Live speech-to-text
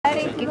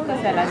Che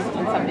cos'è la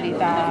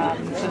responsabilità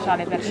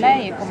sociale per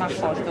lei e come ha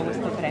accolto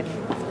questo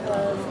premio?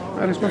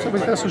 La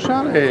responsabilità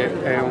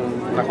sociale è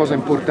una cosa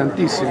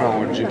importantissima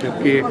oggi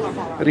perché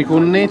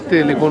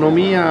riconnette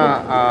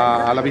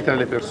l'economia alla vita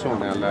delle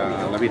persone,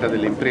 alla vita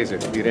delle imprese,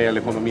 direi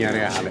all'economia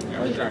reale.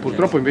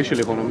 Purtroppo invece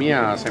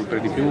l'economia sempre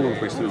di più in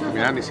questi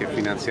ultimi anni si è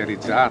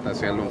finanziarizzata,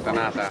 si è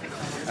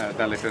allontanata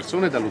dalle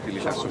persone e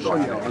dall'utilità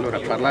sociale. Allora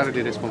parlare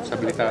di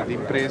responsabilità di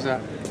impresa,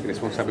 di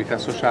responsabilità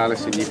sociale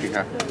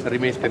significa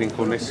rimettere in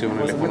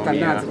connessione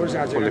l'economia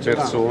con le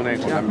persone,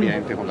 con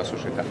l'ambiente, con la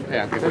società. È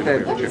anche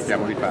quello che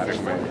cerchiamo di fare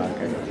come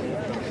Banca Etica.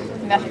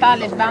 In realtà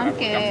le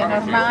banche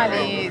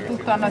normali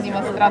tutto hanno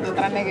dimostrato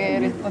tranne che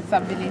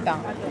responsabilità.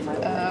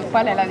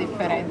 Qual è la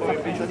differenza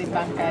appunto di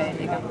Banca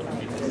Etica?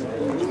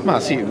 Ma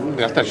sì, in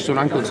realtà ci sono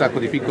anche un sacco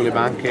di piccole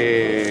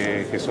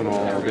banche che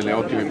sono delle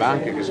ottime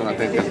banche, che sono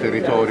attente al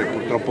territorio.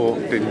 Purtroppo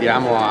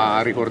tendiamo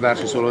a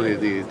ricordarci solo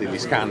degli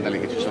scandali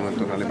che ci sono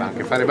intorno alle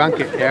banche. Fare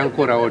banche è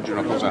ancora oggi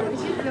una cosa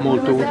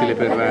molto utile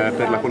per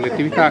la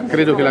collettività.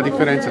 Credo che la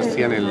differenza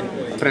stia nel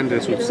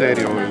prendere sul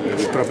serio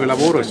il proprio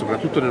lavoro e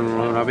soprattutto nel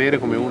non avere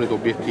come unico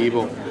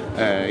obiettivo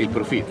il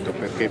profitto,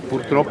 perché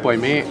purtroppo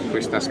ahimè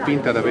questa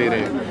spinta ad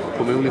avere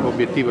come unico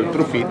obiettivo il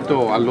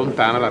profitto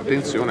allontana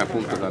l'attenzione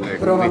appunto dalle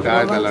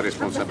comunità e dalla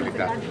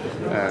responsabilità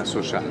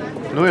sociale.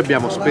 Noi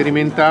abbiamo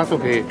sperimentato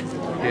che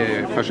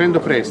facendo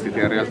prestiti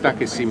a realtà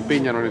che si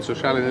impegnano nel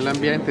sociale e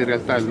nell'ambiente, in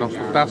realtà il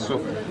nostro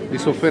tasso di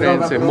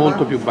sofferenza è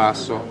molto più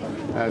basso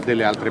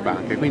delle altre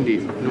banche, quindi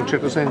in un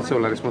certo senso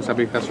la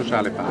responsabilità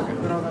sociale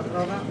paga.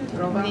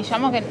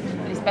 Diciamo che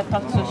rispetto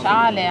al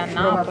sociale a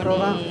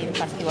Napoli, in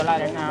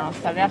particolare nella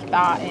nostra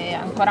realtà, è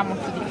ancora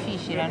molto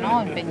difficile,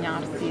 no?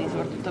 Impegnarsi,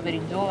 soprattutto per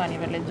i giovani,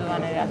 per le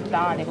giovani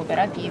realtà, le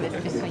cooperative.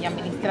 Spesso gli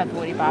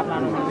amministratori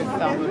parlano di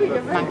questa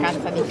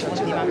mancanza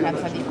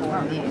di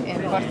fondi, è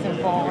forse un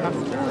po' una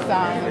scusa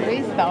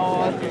questa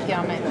o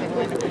effettivamente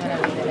come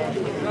la vede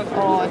lei?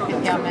 O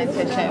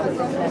effettivamente c'è un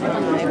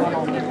problema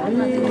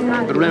economico?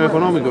 Il problema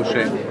economico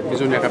c'è,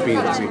 bisogna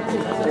capirsi.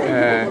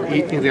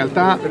 In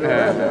realtà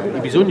i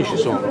bisogni ci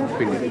sono,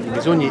 quindi i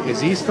bisogni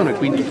esistono e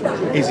quindi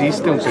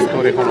esiste un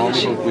settore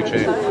economico in cui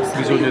c'è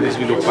bisogno di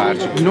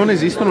svilupparci. Non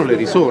esistono le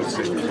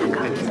risorse,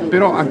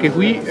 però anche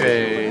qui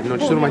non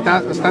ci sono mai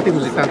stati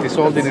così tanti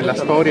soldi nella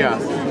storia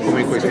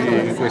come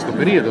in questo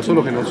periodo,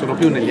 solo che non sono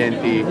più negli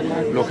enti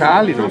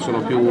locali, non sono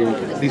più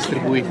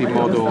distribuiti in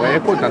modo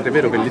equo, tant'è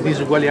vero che le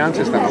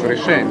disuguaglianze stanno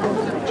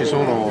crescendo. Ci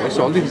sono i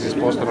soldi che si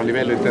spostano a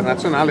livello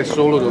internazionale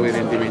solo dove i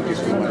rendimenti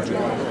sono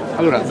maggiori.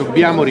 Allora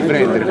dobbiamo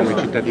riprendere come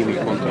cittadini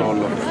il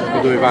controllo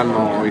di dove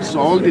vanno i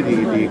soldi,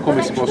 di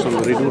come si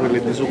possono ridurre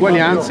le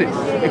disuguaglianze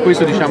e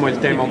questo diciamo è il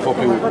tema un po'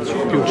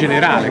 più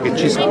generale che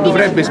ci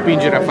dovrebbe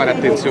spingere a fare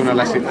attenzione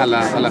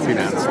alla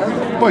finanza.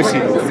 Poi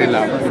sì,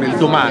 nel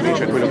domani,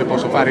 cioè quello che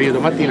posso fare io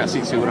domattina,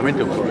 sì,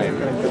 sicuramente è un problema,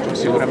 cioè,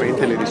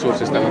 sicuramente le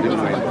risorse stanno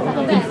diminuendo.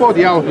 Un po'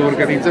 di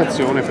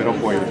auto-organizzazione però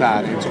può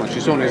aiutare, insomma ci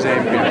sono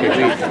esempi anche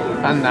qui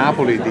a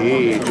Napoli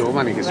di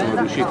giovani che sono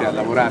riusciti a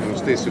lavorare lo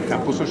stesso in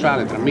campo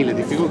sociale tra mille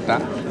difficoltà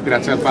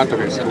grazie al fatto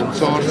che si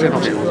consorziano,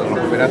 che usano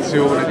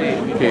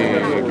cooperazione,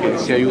 che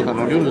si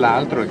aiutano l'un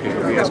l'altro e che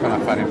riescono a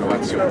fare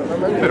innovazione.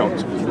 Però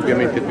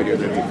ovviamente il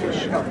periodo è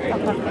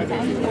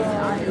difficile.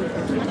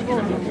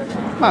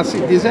 Ma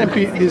sì, di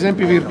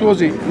esempi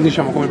virtuosi,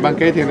 diciamo come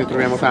Banca Etica ne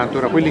troviamo tanto.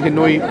 Ora, quelli che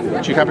noi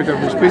ci capitano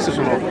più spesso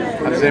sono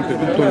ad esempio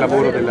tutto il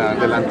lavoro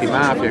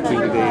dell'antimafia e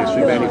quindi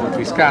sui beni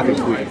confiscati,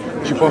 in cui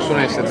ci possono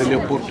essere delle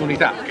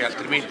opportunità che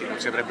altrimenti non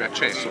si avrebbe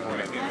accesso,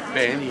 come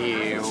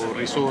beni o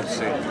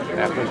risorse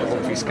appunto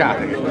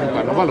confiscate che comunque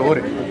hanno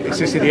valore, e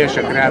se si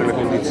riesce a creare le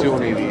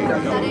condizioni di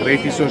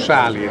reti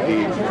sociali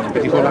e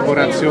di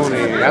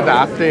collaborazione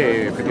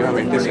adatte,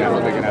 effettivamente si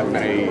hanno dei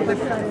bei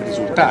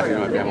risultati.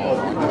 Noi abbiamo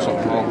una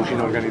nuova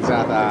cucina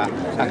organizzata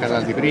a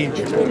Casal di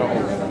Principe, però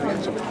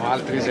insomma,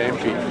 altri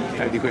esempi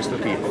di questo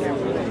tipo.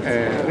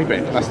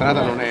 Ripeto, la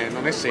strada non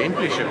è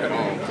semplice,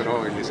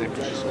 però gli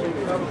esempi ci sono.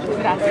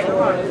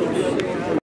 Grazie.